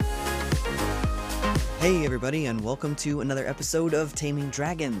Hey everybody, and welcome to another episode of Taming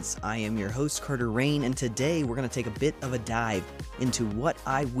Dragons. I am your host, Carter Rain, and today we're going to take a bit of a dive into what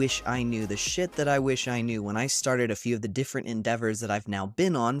I wish I knew, the shit that I wish I knew when I started a few of the different endeavors that I've now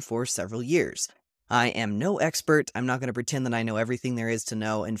been on for several years. I am no expert. I'm not going to pretend that I know everything there is to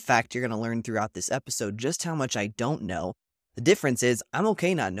know. In fact, you're going to learn throughout this episode just how much I don't know. The difference is I'm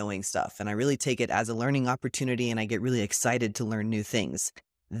okay not knowing stuff, and I really take it as a learning opportunity, and I get really excited to learn new things.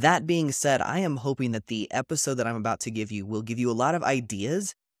 That being said, I am hoping that the episode that I'm about to give you will give you a lot of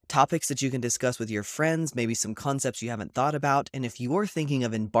ideas, topics that you can discuss with your friends, maybe some concepts you haven't thought about, and if you're thinking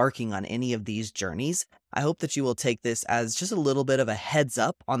of embarking on any of these journeys, I hope that you will take this as just a little bit of a heads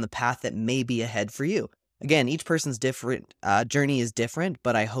up on the path that may be ahead for you. Again, each person's journey is different,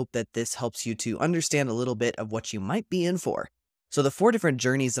 but I hope that this helps you to understand a little bit of what you might be in for. So the 4 different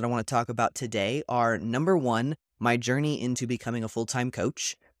journeys that I want to talk about today are: number 1, my journey into becoming a full-time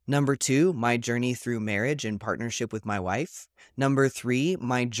coach. Number 2, my journey through marriage and partnership with my wife. Number 3,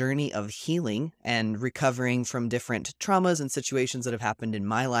 my journey of healing and recovering from different traumas and situations that have happened in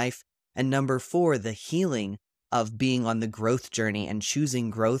my life. And number 4, the healing of being on the growth journey and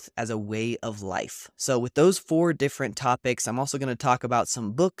choosing growth as a way of life. So with those 4 different topics, I'm also going to talk about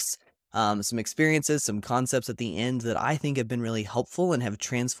some books, some experiences, some concepts at the end that I think have been really helpful and have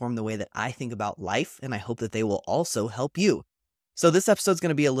transformed the way that I think about life, and I hope that they will also help you. So this episode's going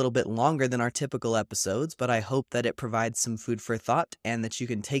to be a little bit longer than our typical episodes, but I hope that it provides some food for thought and that you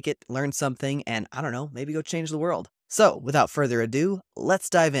can take it, learn something, and I don't know, maybe go change the world. So without further ado, let's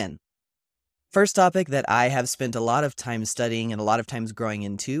dive in. First topic that I have spent a lot of time studying and a lot of times growing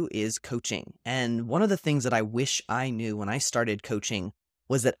into is coaching. And one of the things that I wish I knew when I started coaching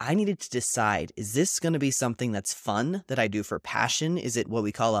was that I needed to decide, is this going to be something that's fun, that I do for passion? Is it what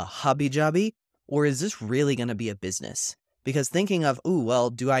we call a hobby jobby? Or is this really going to be a business? Because thinking of,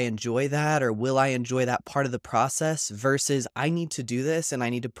 do I enjoy that, or will I enjoy that part of the process, versus I need to do this and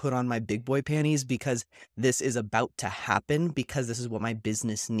I need to put on my big boy panties because this is about to happen, because this is what my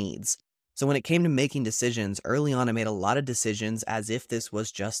business needs. So when it came to making decisions, early on I made a lot of decisions as if this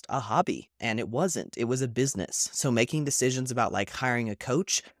was just a hobby, and it wasn't. It was a business. So making decisions about like hiring a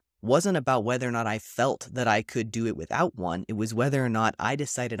coach wasn't about whether or not I felt that I could do it without one. It was whether or not I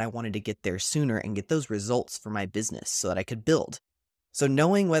decided I wanted to get there sooner and get those results for my business so that I could build. So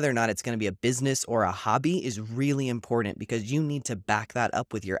knowing whether or not it's going to be a business or a hobby is really important, because you need to back that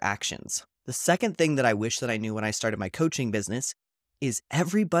up with your actions. The second thing that I wish that I knew when I started my coaching business is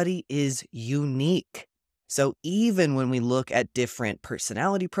everybody is unique. So even when we look at different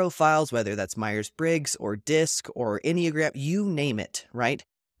personality profiles, whether that's Myers-Briggs or DISC or Enneagram, you name it, right?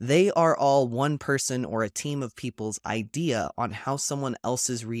 They are all one person or a team of people's idea on how someone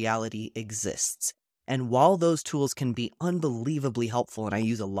else's reality exists. And while those tools can be unbelievably helpful, and I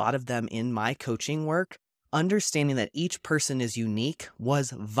use a lot of them in my coaching work, understanding that each person is unique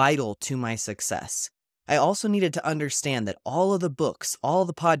was vital to my success. I also needed to understand that all of the books, all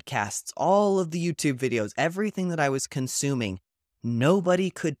the podcasts, all of the YouTube videos, everything that I was consuming,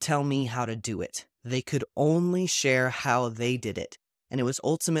 nobody could tell me how to do it. They could only share how they did it. And it was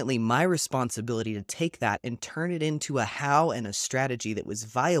ultimately my responsibility to take that and turn it into a how and a strategy that was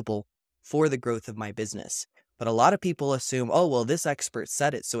viable for the growth of my business. But a lot of people assume, this expert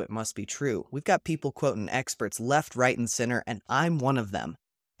said it, so it must be true. We've got people quoting experts left, right, and center, and I'm one of them.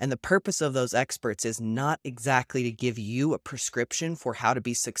 And the purpose of those experts is not exactly to give you a prescription for how to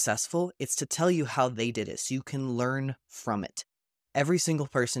be successful. It's to tell you how they did it so you can learn from it. Every single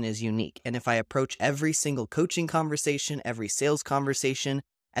person is unique. And if I approach every single coaching conversation, every sales conversation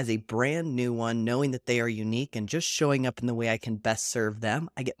as a brand new one, knowing that they are unique and just showing up in the way I can best serve them,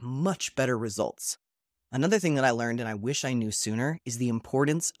 I get much better results. Another thing that I learned, and I wish I knew sooner, is the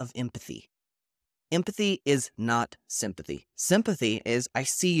importance of empathy. Empathy is not sympathy. Sympathy is, I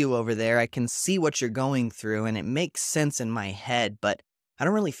see you over there, I can see what you're going through, and it makes sense in my head, but I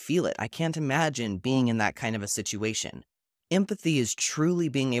don't really feel it. I can't imagine being in that kind of a situation. Empathy is truly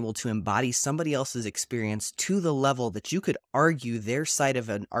being able to embody somebody else's experience to the level that you could argue their side of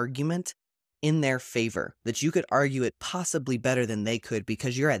an argument in their favor, that you could argue it possibly better than they could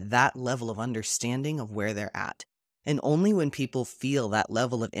because you're at that level of understanding of where they're at. And only when people feel that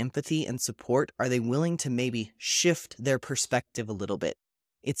level of empathy and support are they willing to maybe shift their perspective a little bit.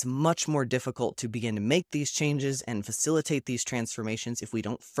 It's much more difficult to begin to make these changes and facilitate these transformations if we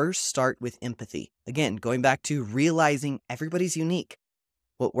don't first start with empathy. Again, going back to realizing everybody's unique.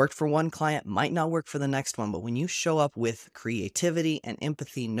 What worked for one client might not work for the next one, but when you show up with creativity and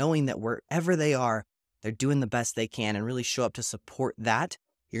empathy, knowing that wherever they are, they're doing the best they can and really show up to support that,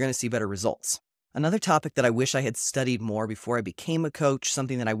 you're going to see better results. Another topic that I wish I had studied more before I became a coach,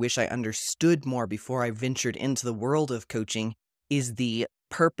 something that I wish I understood more before I ventured into the world of coaching, is the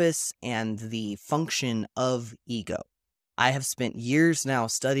purpose and the function of ego. I have spent years now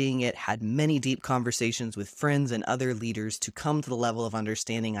studying it, had many deep conversations with friends and other leaders to come to the level of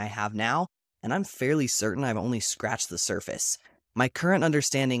understanding I have now, and I'm fairly certain I've only scratched the surface. My current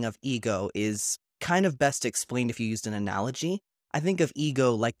understanding of ego is kind of best explained if you used an analogy. I think of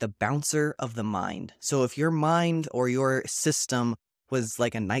ego like the bouncer of the mind. So if your mind or your system was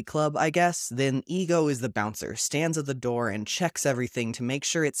like a nightclub, I guess, then ego is the bouncer, stands at the door and checks everything to make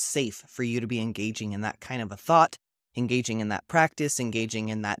sure it's safe for you to be engaging in that kind of a thought, engaging in that practice, engaging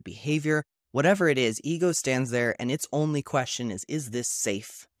in that behavior. Whatever it is, ego stands there and its only question is this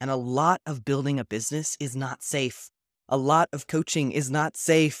safe? And a lot of building a business is not safe. A lot of coaching is not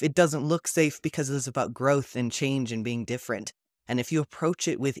safe. It doesn't look safe because it's about growth and change and being different. And if you approach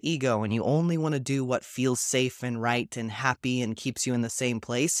it with ego and you only want to do what feels safe and right and happy and keeps you in the same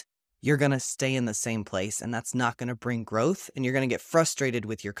place, you're going to stay in the same place, and that's not going to bring growth. And you're going to get frustrated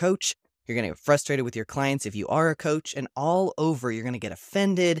with your coach. You're going to get frustrated with your clients if you are a coach, and all over, you're going to get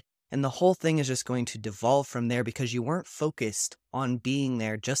offended. And the whole thing is just going to devolve from there because you weren't focused on being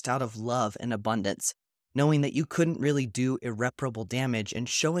there just out of love and abundance, knowing that you couldn't really do irreparable damage and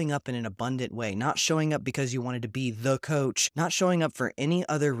showing up in an abundant way, not showing up because you wanted to be the coach, not showing up for any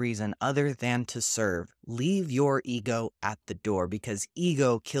other reason other than to serve. Leave your ego at the door because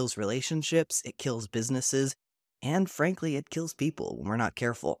ego kills relationships, it kills businesses, and frankly, it kills people when we're not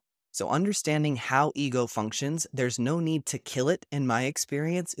careful. So understanding how ego functions, there's no need to kill it in my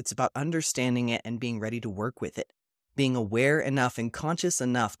experience. It's about understanding it and being ready to work with it. Being aware enough and conscious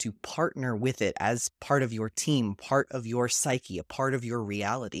enough to partner with it as part of your team, part of your psyche, a part of your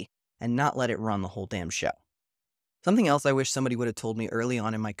reality, and not let it run the whole damn show. Something else I wish somebody would have told me early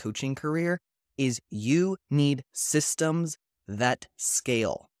on in my coaching career is you need systems that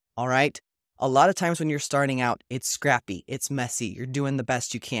scale, all right? A lot of times when you're starting out, it's scrappy, it's messy, you're doing the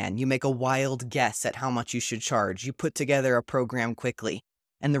best you can, you make a wild guess at how much you should charge, you put together a program quickly.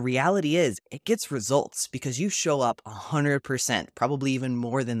 And the reality is, it gets results because you show up 100%, probably even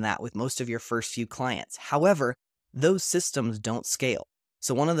more than that with most of your first few clients. However, those systems don't scale.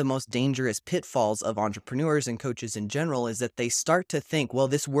 So one of the most dangerous pitfalls of entrepreneurs and coaches in general is that they start to think, well,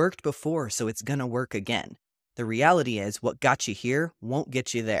 this worked before, so it's going to work again. The reality is, what got you here won't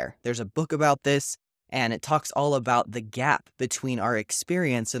get you there. There's a book about this, and it talks all about the gap between our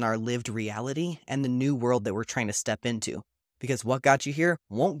experience and our lived reality and the new world that we're trying to step into. Because what got you here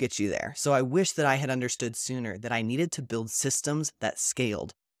won't get you there. So I wish that I had understood sooner that I needed to build systems that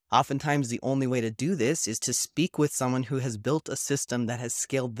scaled. Oftentimes, the only way to do this is to speak with someone who has built a system that has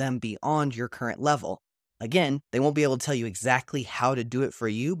scaled them beyond your current level. Again, they won't be able to tell you exactly how to do it for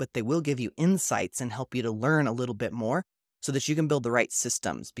you, but they will give you insights and help you to learn a little bit more so that you can build the right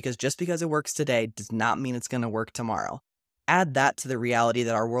systems. Because just because it works today does not mean it's going to work tomorrow. Add that to the reality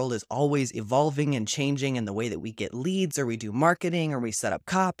that our world is always evolving and changing in the way that we get leads or we do marketing or we set up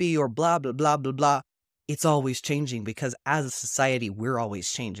copy or blah, blah, blah, blah, blah. It's always changing because as a society, we're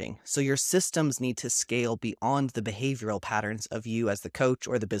always changing. So your systems need to scale beyond the behavioral patterns of you as the coach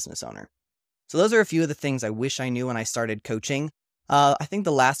or the business owner. So those are a few of the things I wish I knew when I started coaching. I think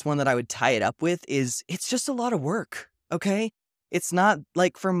the last one that I would tie it up with is it's just a lot of work, okay? It's not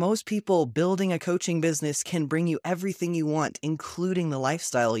like for most people, building a coaching business can bring you everything you want, including the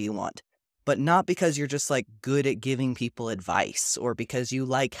lifestyle you want, but not because you're just like good at giving people advice or because you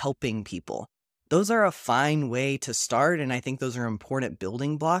like helping people. Those are a fine way to start, and I think those are important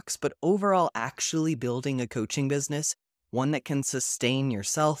building blocks, but overall, actually building a coaching business, one that can sustain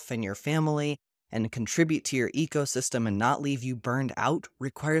yourself and your family and contribute to your ecosystem and not leave you burned out,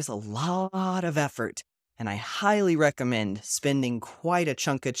 requires a lot of effort. And I highly recommend spending quite a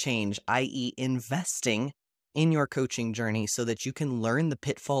chunk of change, i.e. investing in your coaching journey so that you can learn the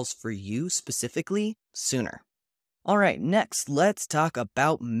pitfalls for you specifically sooner. All right, next, let's talk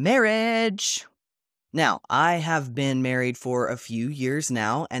about marriage. Now, I have been married for a few years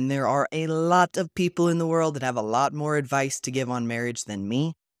now, and there are a lot of people in the world that have a lot more advice to give on marriage than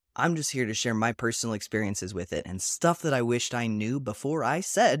me. I'm just here to share my personal experiences with it and stuff that I wished I knew before I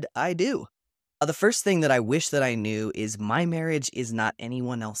said I do. The first thing that I wish that I knew is my marriage is not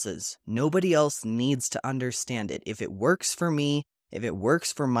anyone else's. Nobody else needs to understand it. If it works for me, if it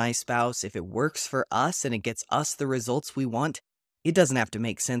works for my spouse, if it works for us and it gets us the results we want, it doesn't have to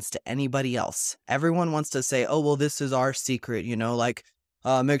make sense to anybody else. Everyone wants to say, oh, well, this is our secret,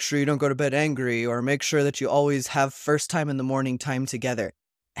 make sure you don't go to bed angry or make sure that you always have first time in the morning time together.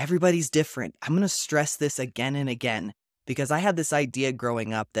 Everybody's different. I'm going to stress this again and again. because I had this idea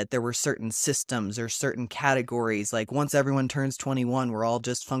growing up that there were certain systems or certain categories, like once everyone turns 21, we're all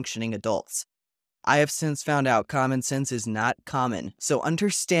just functioning adults. I have since found out common sense is not common. So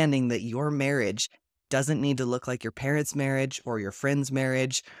understanding that your marriage doesn't need to look like your parents' marriage or your friend's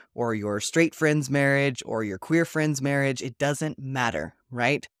marriage or your straight friend's marriage or your queer friend's marriage, it doesn't matter,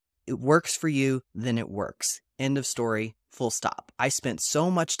 right? It works for you, then it works. End of story, full stop. I spent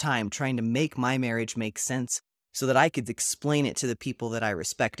so much time trying to make my marriage make sense so that I could explain it to the people that I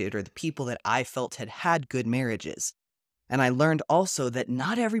respected or the people that I felt had had good marriages. And I learned also that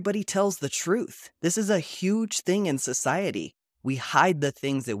not everybody tells the truth. This is a huge thing in society. We hide the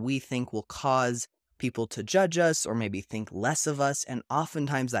things that we think will cause people to judge us or maybe think less of us, and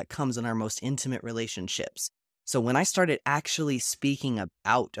oftentimes that comes in our most intimate relationships. So when I started actually speaking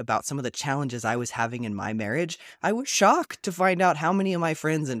about some of the challenges I was having in my marriage, I was shocked to find out how many of my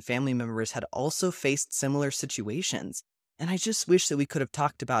friends and family members had also faced similar situations. And I just wish that we could have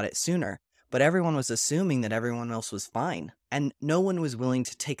talked about it sooner. But everyone was assuming that everyone else was fine, and no one was willing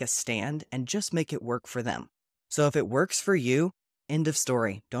to take a stand and just make it work for them. So if it works for you, end of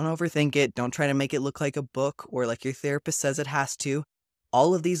story. Don't overthink it. Don't try to make it look like a book or like your therapist says it has to.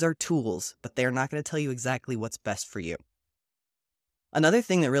 All of these are tools, but they're not going to tell you exactly what's best for you. Another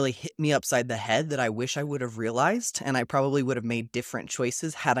thing that really hit me upside the head that I wish I would have realized, and I probably would have made different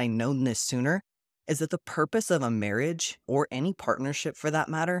choices had I known this sooner, is that the purpose of a marriage, or any partnership for that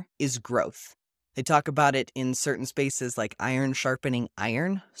matter, is growth. They talk about it in certain spaces like iron sharpening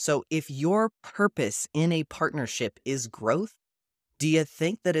iron. So if your purpose in a partnership is growth, do you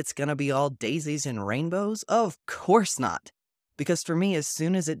think that it's going to be all daisies and rainbows? Of course not. Because for me, as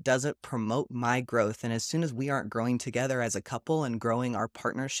soon as it doesn't promote my growth, and as soon as we aren't growing together as a couple and growing our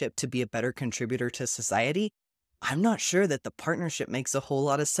partnership to be a better contributor to society, I'm not sure that the partnership makes a whole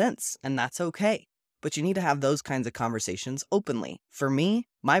lot of sense, and that's okay. But you need to have those kinds of conversations openly. For me,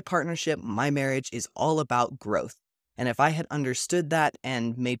 my partnership, my marriage is all about growth. And if I had understood that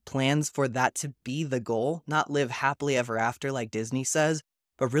and made plans for that to be the goal, not live happily ever after like Disney says,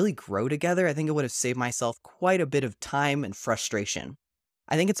 but really grow together, I think it would have saved myself quite a bit of time and frustration.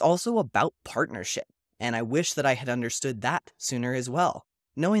 I think it's also about partnership, and I wish that I had understood that sooner as well.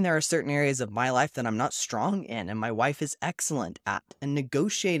 Knowing there are certain areas of my life that I'm not strong in and my wife is excellent at, and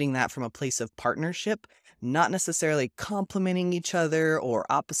negotiating that from a place of partnership, not necessarily complementing each other or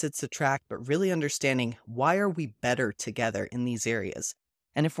opposites attract, but really understanding why are we better together in these areas.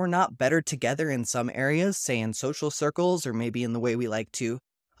 And if we're not better together in some areas, say in social circles or maybe in the way we like to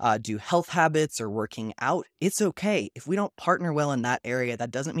do health habits or working out, it's okay. If we don't partner well in that area,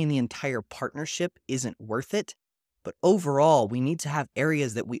 that doesn't mean the entire partnership isn't worth it. But overall, we need to have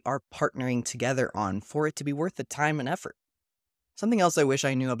areas that we are partnering together on for it to be worth the time and effort. Something else I wish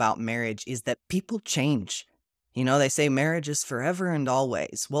I knew about marriage is that people change. You know, they say marriage is forever and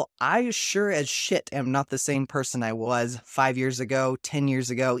always. Well, I sure as shit am not the same person I was 5 years ago, 10 years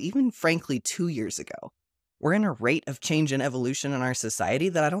ago, even frankly 2 years ago. We're in a rate of change and evolution in our society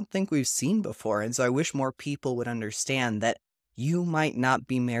that I don't think we've seen before, and so I wish more people would understand that you might not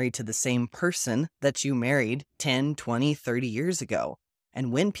be married to the same person that you married 10, 20, 30 years ago.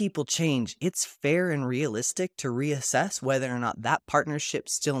 And when people change, it's fair and realistic to reassess whether or not that partnership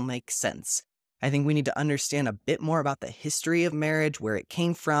still makes sense. I think we need to understand a bit more about the history of marriage, where it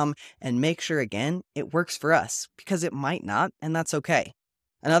came from, and make sure, again, it works for us, because it might not, and that's okay.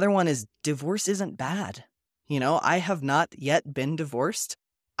 Another one is divorce isn't bad. You know, I have not yet been divorced.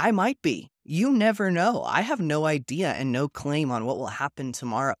 I might be. You never know. I have no idea and no claim on what will happen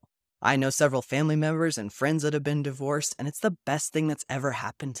tomorrow. I know several family members and friends that have been divorced, and it's the best thing that's ever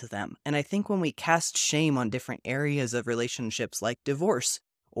happened to them. And I think when we cast shame on different areas of relationships like divorce,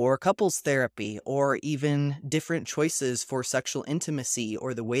 or couples therapy, or even different choices for sexual intimacy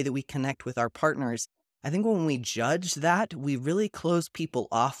or the way that we connect with our partners, I think when we judge that, we really close people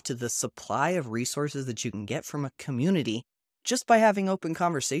off to the supply of resources that you can get from a community just by having open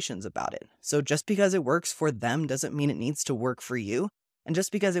conversations about it. So just because it works for them doesn't mean it needs to work for you. And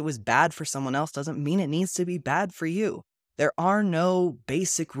just because it was bad for someone else doesn't mean it needs to be bad for you. There are no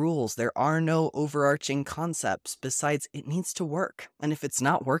basic rules. There are no overarching concepts besides it needs to work. And if it's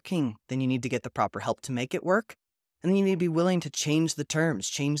not working, then you need to get the proper help to make it work. And then you need to be willing to change the terms,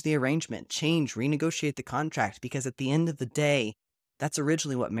 change the arrangement, renegotiate the contract, because at the end of the day, that's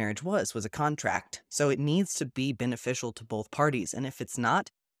originally what marriage was a contract. So it needs to be beneficial to both parties. And if it's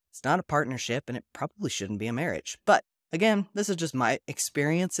not a partnership, and it probably shouldn't be a marriage. But again, this is just my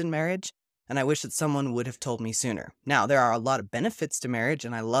experience in marriage, and I wish that someone would have told me sooner. Now, there are a lot of benefits to marriage,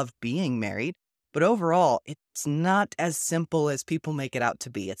 and I love being married, But overall, it's not as simple as people make it out to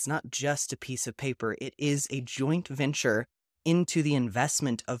be. It's not just a piece of paper. It is a joint venture into the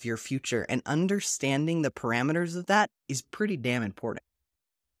investment of your future, and understanding the parameters of that is pretty damn important.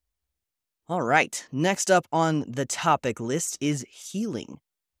 All right, next up on the topic list is healing.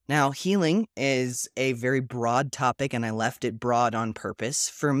 Now, healing is a very broad topic, and I left it broad on purpose.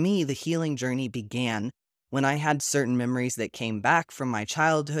 For me, the healing journey began when I had certain memories that came back from my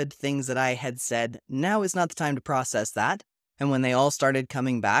childhood, things that I had said, now is not the time to process that. And when they all started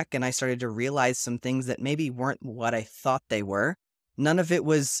coming back, and I started to realize some things that maybe weren't what I thought they were, none of it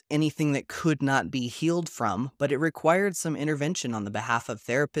was anything that could not be healed from, but it required some intervention on the behalf of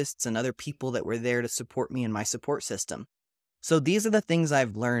therapists and other people that were there to support me in my support system. So these are the things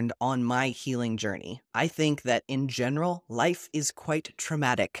I've learned on my healing journey. I think that in general, life is quite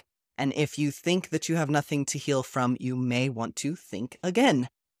traumatic. And if you think that you have nothing to heal from, you may want to think again.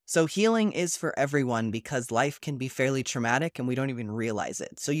 So healing is for everyone because life can be fairly traumatic and we don't even realize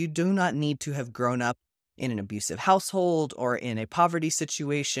it. So you do not need to have grown up in an abusive household or in a poverty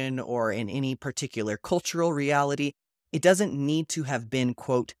situation or in any particular cultural reality. It doesn't need to have been,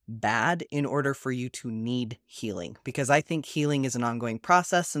 quote, bad in order for you to need healing, because I think healing is an ongoing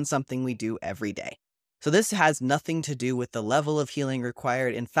process and something we do every day. So this has nothing to do with the level of healing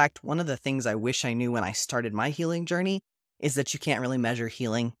required. In fact, one of the things I wish I knew when I started my healing journey is that you can't really measure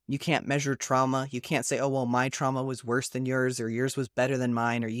healing. You can't measure trauma. You can't say, oh, well, my trauma was worse than yours, or yours was better than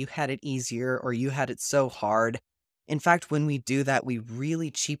mine, or you had it easier, or you had it so hard. In fact, when we do that, we really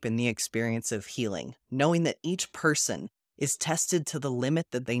cheapen the experience of healing, knowing that each person is tested to the limit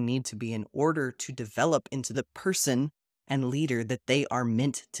that they need to be in order to develop into the person and leader that they are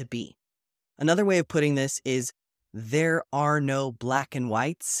meant to be. Another way of putting this is there are no black and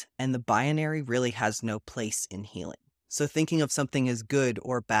whites, and the binary really has no place in healing. So thinking of something as good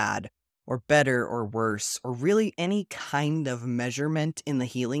or bad, or better or worse, or really any kind of measurement in the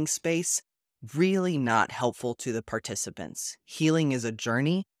healing space, really not helpful to the participants. Healing is a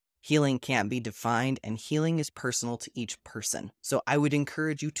journey, healing can't be defined, and healing is personal to each person. So I would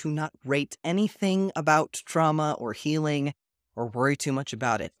encourage you to not rate anything about trauma or healing or worry too much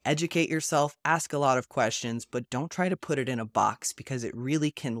about it. Educate yourself, ask a lot of questions, but don't try to put it in a box because it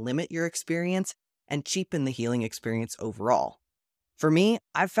really can limit your experience and cheapen the healing experience overall. For me,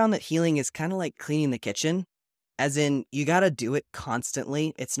 I've found that healing is kind of like cleaning the kitchen. As in, you gotta do it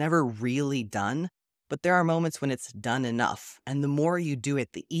constantly. It's never really done, but there are moments when it's done enough. And the more you do it,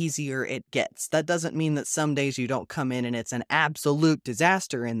 the easier it gets. That doesn't mean that some days you don't come in and it's an absolute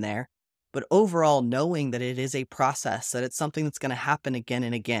disaster in there. But overall, knowing that it is a process, that it's something that's gonna happen again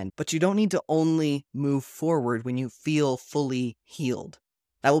and again. But you don't need to only move forward when you feel fully healed.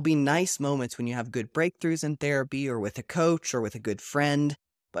 That will be nice moments when you have good breakthroughs in therapy or with a coach or with a good friend.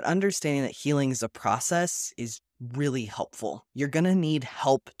 But understanding that healing is a process is really helpful. You're going to need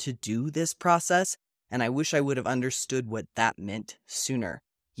help to do this process, and I wish I would have understood what that meant sooner.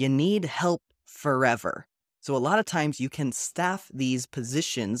 You need help forever. So a lot of times you can staff these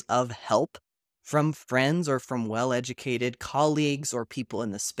positions of help from friends or from well-educated colleagues or people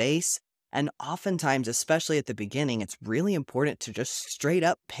in the space. And oftentimes, especially at the beginning, it's really important to just straight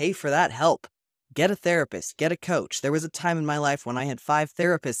up pay for that help. Get a therapist, get a coach. There was a time in my life when I had 5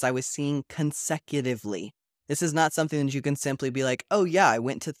 therapists I was seeing consecutively. This is not something that you can simply be like, oh yeah, I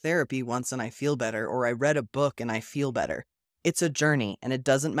went to therapy once and I feel better, or I read a book and I feel better. It's a journey, and it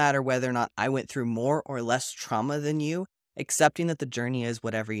doesn't matter whether or not I went through more or less trauma than you. Accepting that the journey is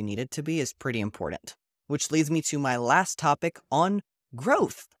whatever you need it to be is pretty important. Which leads me to my last topic on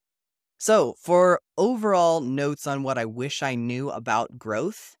growth. So for overall notes on what I wish I knew about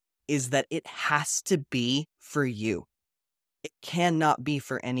growth, is that it has to be for you. It cannot be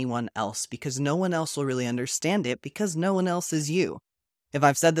for anyone else because no one else will really understand it because no one else is you. If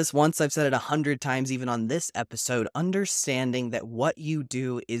I've said this once, I've said it 100 times even on this episode, understanding that what you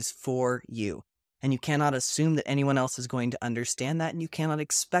do is for you. And you cannot assume that anyone else is going to understand that, and you cannot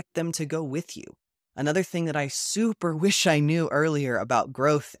expect them to go with you. Another thing that I super wish I knew earlier about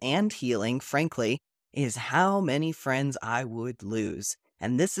growth and healing, frankly, is how many friends I would lose.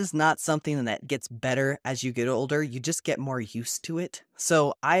 And this is not something that gets better as you get older, you just get more used to it.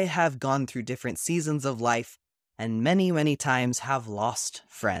 So I have gone through different seasons of life and many times have lost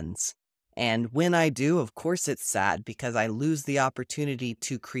friends. And when I do, of course it's sad because I lose the opportunity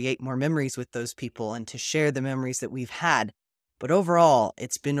to create more memories with those people and to share the memories that we've had. But overall,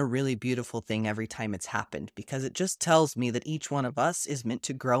 it's been a really beautiful thing every time it's happened because it just tells me that each one of us is meant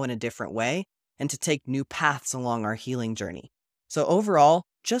to grow in a different way and to take new paths along our healing journey. So overall,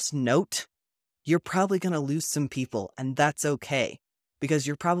 just note, you're probably going to lose some people, and that's okay. because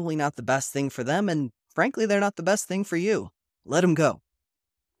you're probably not the best thing for them, and frankly, they're not the best thing for you. Let them go.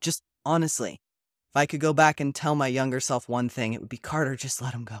 Just honestly, if I could go back and tell my younger self one thing, it would be, Carter, just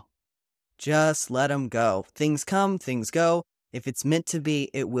let them go. Just let them go. Things come, things go. If it's meant to be,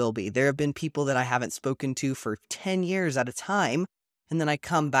 it will be. There have been people that I haven't spoken to for 10 years at a time, and then I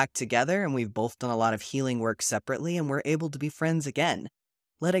come back together and we've both done a lot of healing work separately and we're able to be friends again.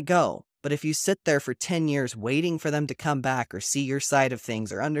 Let it go. But if you sit there for 10 years waiting for them to come back or see your side of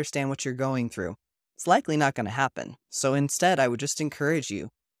things or understand what you're going through, it's likely not going to happen. So instead, I would just encourage you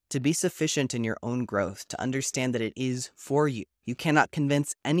to be sufficient in your own growth, to understand that it is for you. You cannot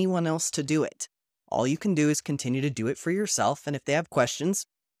convince anyone else to do it. All you can do is continue to do it for yourself, and if they have questions,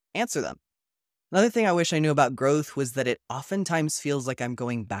 answer them. Another thing I wish I knew about growth was that it oftentimes feels like I'm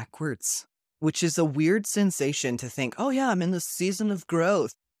going backwards, which is a weird sensation to think, oh yeah, I'm in this season of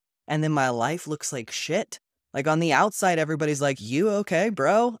growth, and then my life looks like shit. Like on the outside, everybody's like, you okay,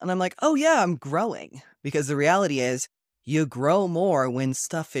 bro? And I'm like, oh yeah, I'm growing. Because the reality is, you grow more when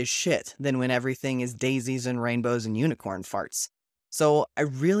stuff is shit than when everything is daisies and rainbows and unicorn farts. So I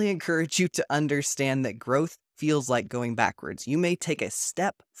really encourage you to understand that growth feels like going backwards. You may take a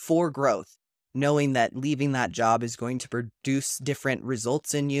step for growth, knowing that leaving that job is going to produce different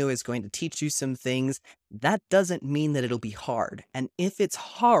results in you, is going to teach you some things. That doesn't mean that it'll be hard. And if it's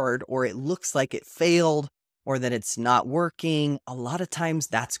hard or it looks like it failed, or that it's not working, a lot of times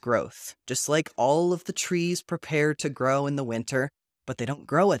that's growth. Just like all of the trees prepare to grow in the winter, but they don't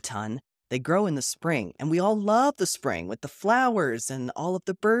grow a ton, they grow in the spring. And we all love the spring with the flowers and all of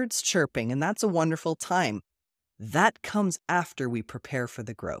the birds chirping, and that's a wonderful time. That comes after we prepare for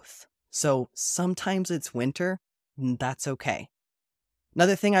the growth. So sometimes it's winter, and that's okay.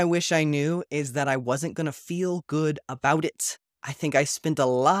 Another thing I wish I knew is that I wasn't going to feel good about it. I think I spent a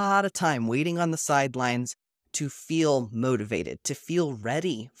lot of time waiting on the sidelines to feel motivated, to feel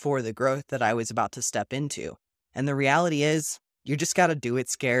ready for the growth that I was about to step into. And the reality is, you just got to do it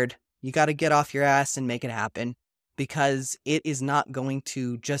scared. You got to get off your ass and make it happen, because it is not going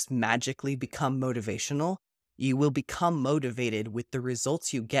to just magically become motivational. You will become motivated with the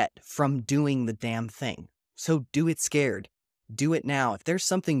results you get from doing the damn thing. So do it scared. Do it now. If there's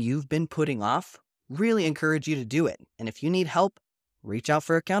something you've been putting off, really encourage you to do it. And if you need help, reach out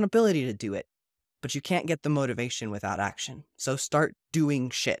for accountability to do it. But you can't get the motivation without action. So start doing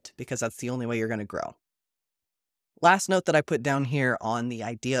shit, because that's the only way you're going to grow. Last note that I put down here on the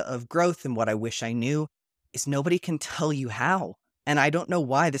idea of growth and what I wish I knew is nobody can tell you how. And I don't know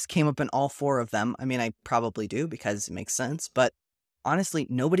why this came up in all four of them. I mean, I probably do because it makes sense. But honestly,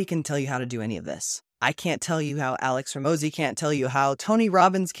 nobody can tell you how to do any of this. I can't tell you how. Alex Hormozi can't tell you how. Tony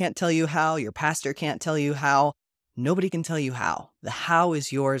Robbins can't tell you how. Your pastor can't tell you how. Nobody can tell you how. The how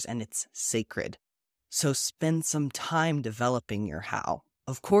is yours and it's sacred. So spend some time developing your how.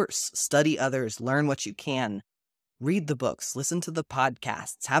 Of course, study others, learn what you can. Read the books, listen to the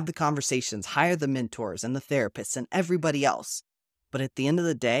podcasts, have the conversations, hire the mentors and the therapists and everybody else. But at the end of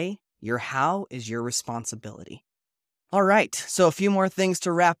the day, your how is your responsibility. All right, so a few more things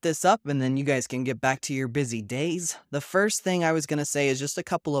to wrap this up, and then you guys can get back to your busy days. The first thing I was going to say is just a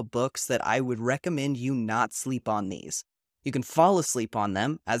couple of books that I would recommend you not sleep on these. You can fall asleep on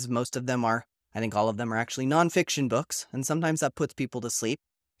them, as most of them are. I think all of them are actually nonfiction books, and sometimes that puts people to sleep.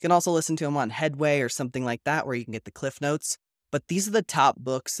 You can also listen to them on Headway or something like that, where you can get the Cliff Notes. But these are the top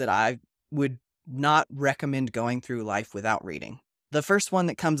books that I would not recommend going through life without reading. The first one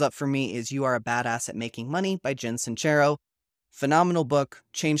that comes up for me is You Are a Badass at Making Money by Jen Sincero. Phenomenal book,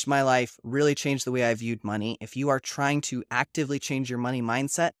 changed my life, really changed the way I viewed money. If you are trying to actively change your money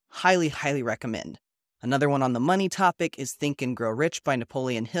mindset, highly, highly recommend. Another one on the money topic is Think and Grow Rich by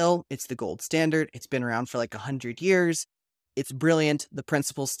Napoleon Hill. It's the gold standard. It's been around for like 100 years. It's brilliant. The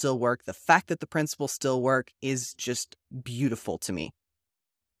principles still work. The fact that the principles still work is just beautiful to me.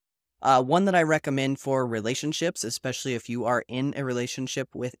 One that I recommend for relationships, especially if you are in a relationship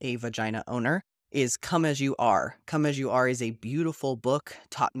with a vagina owner, is Come As You Are. Come As You Are is a beautiful book,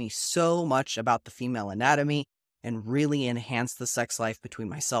 taught me so much about the female anatomy, and really enhanced the sex life between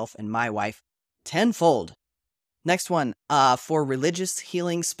myself and my wife tenfold. Next one, for religious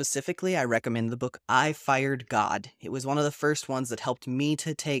healing specifically, I recommend the book I Fired God. It was one of the first ones that helped me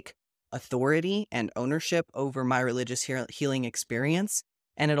to take authority and ownership over my religious healing experience,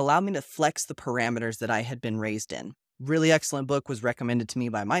 and it allowed me to flex the parameters that I had been raised in. Really excellent book, was recommended to me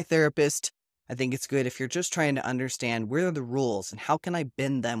by my therapist. I think it's good if you're just trying to understand where are the rules and how can I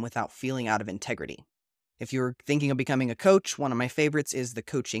bend them without feeling out of integrity. If you're thinking of becoming a coach, one of my favorites is The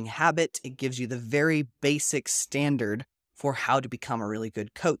Coaching Habit. It gives you the very basic standard for how to become a really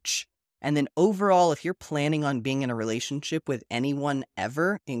good coach. And then overall, if you're planning on being in a relationship with anyone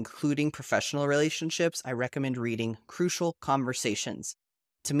ever, including professional relationships, I recommend reading Crucial Conversations.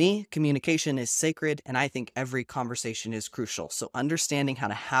 To me, communication is sacred, and I think every conversation is crucial. So understanding how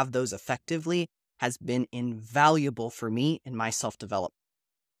to have those effectively has been invaluable for me in my self-development.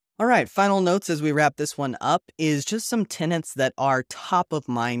 All right, final notes as we wrap this one up is just some tenets that are top of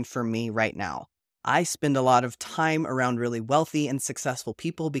mind for me right now. I spend a lot of time around really wealthy and successful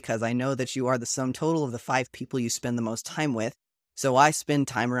people because I know that you are the sum total of the 5 people you spend the most time with. So I spend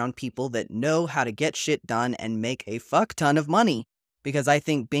time around people that know how to get shit done and make a fuck ton of money, because I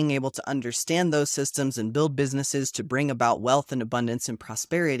think being able to understand those systems and build businesses to bring about wealth and abundance and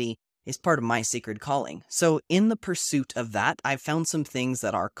prosperity is part of my sacred calling. So in the pursuit of that, I've found some things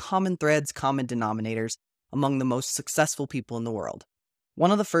that are common threads, common denominators among the most successful people in the world. One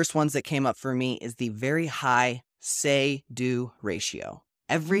of the first ones that came up for me is the very high say-do ratio.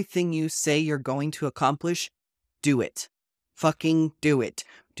 Everything you say you're going to accomplish, do it. Fucking do it.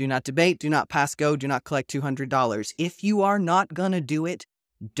 Do not debate, do not pass go, do not collect $200. If you are not gonna do it,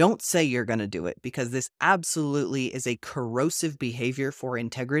 don't say you're gonna do it, because this absolutely is a corrosive behavior for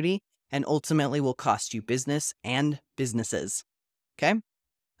integrity and ultimately will cost you business and businesses. Okay?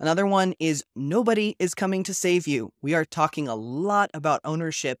 Another one is nobody is coming to save you. We are talking a lot about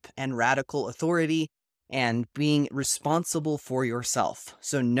ownership and radical authority and being responsible for yourself.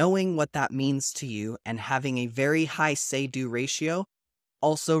 So knowing what that means to you and having a very high say-do ratio.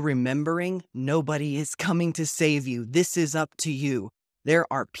 Also remembering nobody is coming to save you. This is up to you. There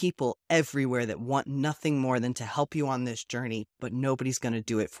are people everywhere that want nothing more than to help you on this journey, but nobody's going to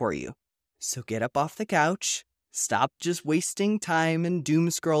do it for you. So get up off the couch, stop just wasting time and doom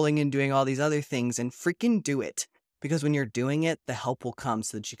scrolling and doing all these other things and freaking do it. Because when you're doing it, the help will come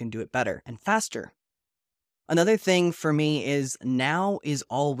so that you can do it better and faster. Another thing for me is now is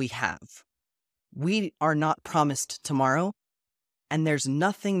all we have. We are not promised tomorrow, and there's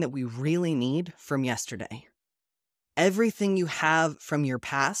nothing that we really need from yesterday. Everything you have from your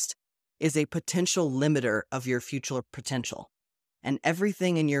past is a potential limiter of your future potential. And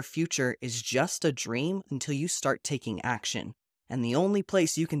everything in your future is just a dream until you start taking action. And the only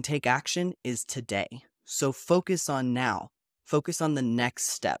place you can take action is today. So focus on now. Focus on the next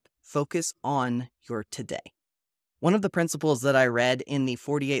step. Focus on your today. One of the principles that I read in the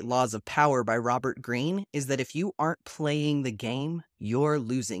 48 Laws of Power by Robert Greene is that if you aren't playing the game, you're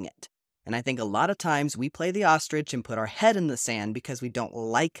losing it. And I think a lot of times we play the ostrich and put our head in the sand because we don't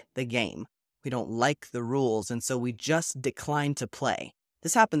like the game. We don't like the rules, and so we just decline to play.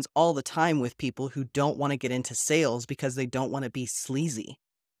 This happens all the time with people who don't want to get into sales because they don't want to be sleazy.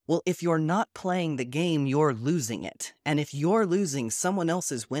 Well, if you're not playing the game, you're losing it. And if you're losing, someone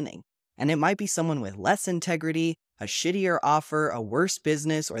else is winning. And it might be someone with less integrity, a shittier offer, a worse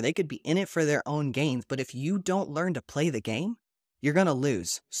business, or they could be in it for their own gains. But if you don't learn to play the game, you're going to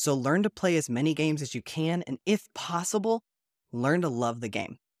lose. So learn to play as many games as you can, and if possible, learn to love the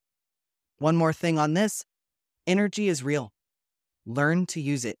game. One more thing on this, energy is real. Learn to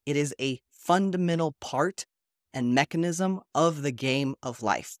use it. It is a fundamental part and mechanism of the game of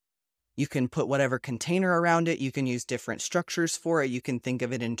life. You can put whatever container around it. You can use different structures for it. You can think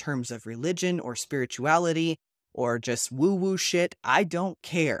of it in terms of religion or spirituality or just woo-woo shit. I don't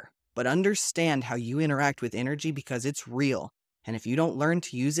care. But understand how you interact with energy because it's real. And if you don't learn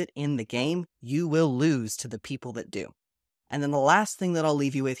to use it in the game, you will lose to the people that do. And then the last thing that I'll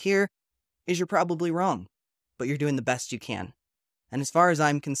leave you with here is you're probably wrong, but you're doing the best you can. And as far as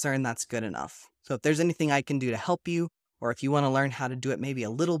I'm concerned, that's good enough. So if there's anything I can do to help you, or if you want to learn how to do it maybe a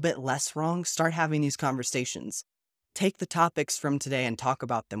little bit less wrong, start having these conversations. Take the topics from today and talk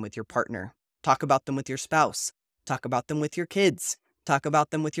about them with your partner. Talk about them with your spouse. Talk about them with your kids. Talk about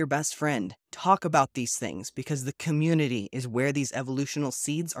them with your best friend. Talk about these things because the community is where these evolutional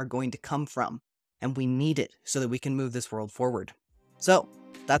seeds are going to come from. And we need it so that we can move this world forward. So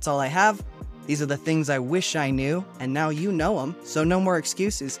that's all I have. These are the things I wish I knew, and now you know them, so no more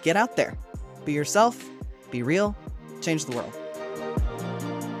excuses. Get out there. Be yourself, be real, change the world.